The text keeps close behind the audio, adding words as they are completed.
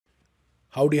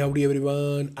Howdy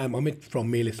everyone, I'm Amit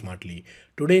from Mail Smartly.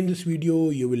 Today in this video,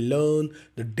 you will learn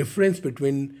the difference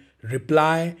between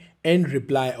reply and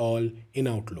reply all in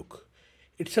Outlook.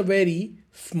 It's a very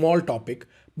small topic,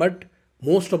 but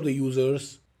most of the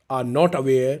users are not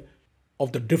aware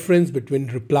of the difference between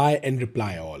reply and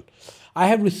reply all. I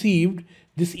have received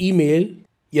this email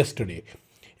yesterday,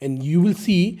 and you will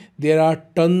see there are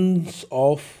tons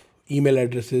of email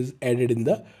addresses added in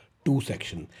the to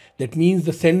section. That means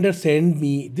the sender sent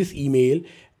me this email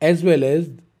as well as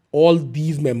all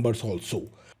these members also.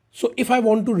 So if I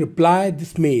want to reply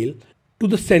this mail to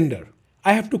the sender,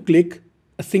 I have to click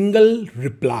a single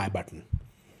reply button.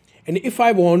 And if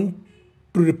I want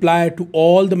to reply to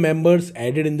all the members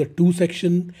added in the to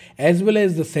section as well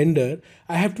as the sender,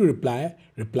 I have to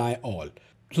reply all.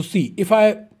 So see, if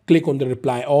I click on the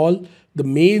reply all, the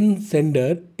main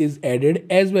sender is added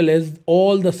as well as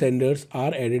all the senders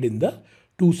are added in the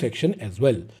to section as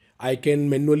well. I can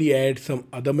manually add some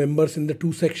other members in the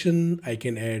to section. I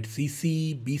can add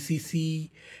CC, BCC.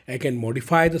 I can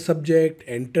modify the subject,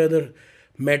 enter the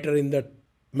matter in the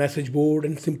message board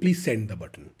and simply send the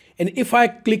button. And if I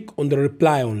click on the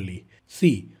reply only,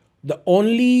 see, the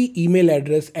only email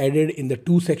address added in the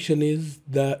to section is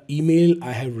the email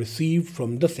I have received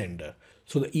from the sender.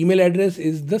 So the email address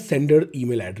is the sender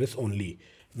email address only.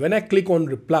 When I click on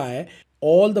reply,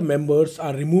 all the members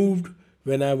are removed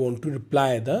when I want to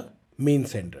reply the main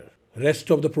sender. Rest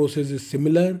of the process is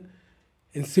similar,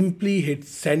 and simply hit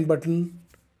send button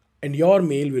and your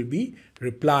mail will be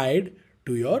replied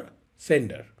to your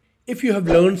sender. If you have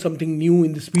learned something new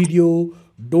in this video,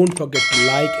 don't forget to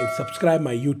like and subscribe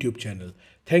my YouTube channel.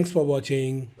 Thanks for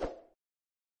watching.